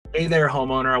Hey there,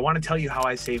 homeowner. I want to tell you how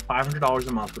I save $500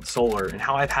 a month with solar and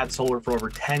how I've had solar for over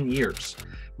 10 years.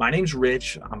 My name's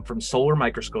Rich. I'm from Solar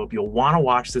Microscope. You'll want to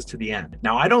watch this to the end.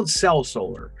 Now, I don't sell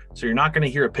solar, so you're not going to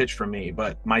hear a pitch from me,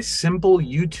 but my simple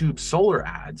YouTube solar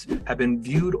ads have been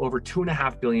viewed over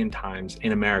 2.5 billion times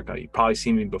in America. You've probably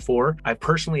seen me before. I've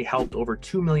personally helped over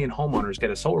 2 million homeowners get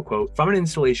a solar quote from an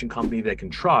installation company they can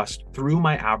trust through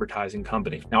my advertising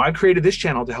company. Now, I've created this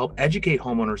channel to help educate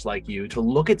homeowners like you to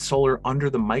look at solar under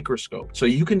the microscope so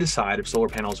you can decide if solar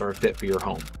panels are a fit for your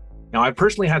home. Now, I've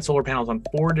personally had solar panels on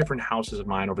 4 different houses of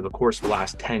mine over the course of the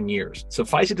last 10 years.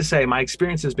 Suffice it to say, my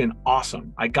experience has been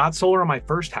awesome. I got solar on my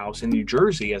first house in New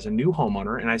Jersey as a new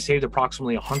homeowner, and I saved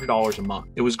approximately $100 a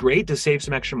month. It was great to save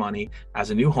some extra money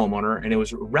as a new homeowner, and it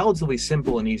was a relatively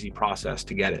simple and easy process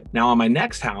to get it. Now, on my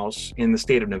next house in the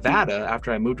state of Nevada,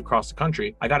 after I moved across the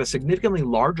country, I got a significantly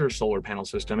larger solar panel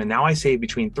system, and now I save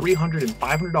between $300 and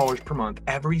 $500 per month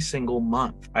every single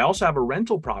month. I also have a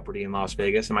rental property in Las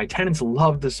Vegas, and my tenants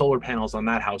love the solar panels on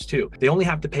that house too. They only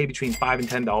have to pay between $5 and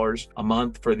 $10 a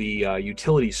month for the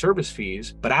utility service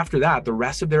fees, but after that, the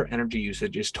rest of their energy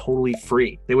usage is totally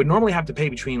free. They would normally have to pay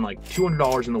between like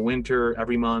 $200 in the winter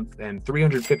every month and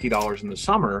 $350 in the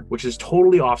summer, which is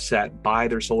totally offset by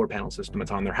their solar panel system that's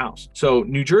on their house. So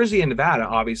New Jersey and Nevada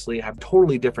obviously have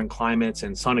totally different climates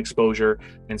and sun exposure,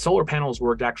 and solar panels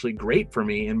worked actually great for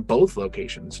me in both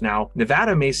locations. Now,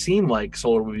 Nevada may seem like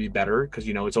solar would be better because,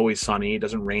 you know, it's always sunny, it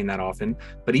doesn't rain that often,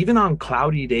 but even on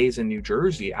cloudy days in New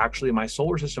Jersey, actually my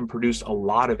solar system produced a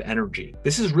lot of energy.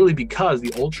 This is really because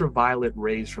the ultraviolet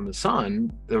rays from the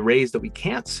sun, the rays that we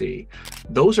can't see,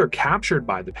 those are captured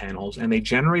by the panels and they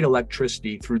generate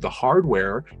electricity through the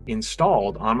hardware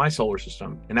installed on my solar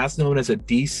system. And that's known as a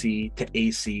DC to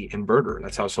AC inverter.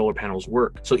 That's how solar panels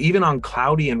work. So even on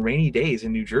cloudy and rainy days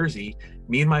in New Jersey,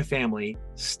 me and my family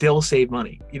still save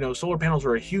money. You know, solar panels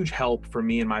were a huge help for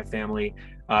me and my family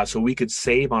so we could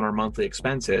save on our monthly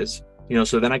expenses. You know,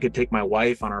 so then I could take my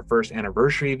wife on our first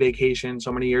anniversary vacation so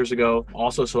many years ago.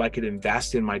 Also, so I could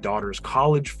invest in my daughter's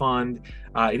college fund.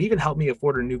 It even helped me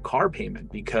afford a new car payment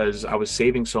because I was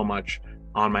saving so much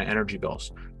on my energy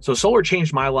bills. So solar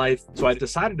changed my life. So I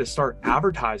decided to start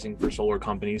advertising for solar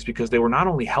companies because they were not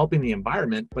only helping the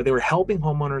environment, but they were helping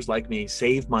homeowners like me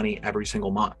save money every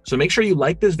single month. So make sure you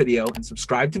like this video and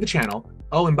subscribe to the channel.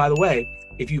 Oh, and by the way,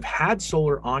 if you've had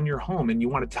solar on your home and you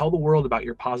want to tell the world about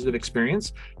your positive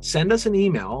experience, send us an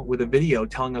email with a video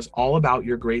telling us all about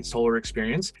your great solar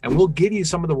experience, and we'll give you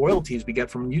some of the royalties we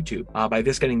get from YouTube by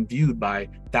this getting viewed by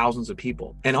thousands of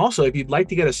people. And also, if you'd like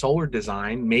to get a solar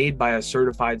design made by a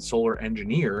certified solar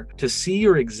engineer to see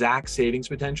your exact savings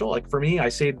potential, like for me, I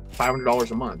saved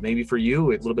 $500 a month. Maybe for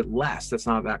you, it's a little bit less. That's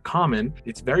not that common.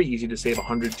 It's very easy to save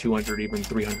 $100, $200, even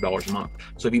 $300 a month.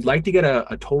 So if you'd like to get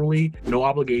a totally no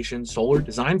obligation solar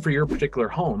design for your particular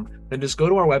home, then just go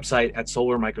to our website at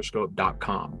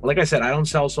solarmicroscope.com. Like I said, I don't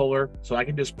sell solar, so I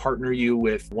can just partner you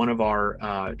with one of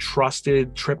our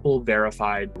trusted, triple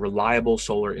verified, reliable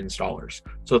solar installers.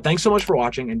 So thanks so much for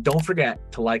watching, and don't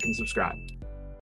forget to like and subscribe.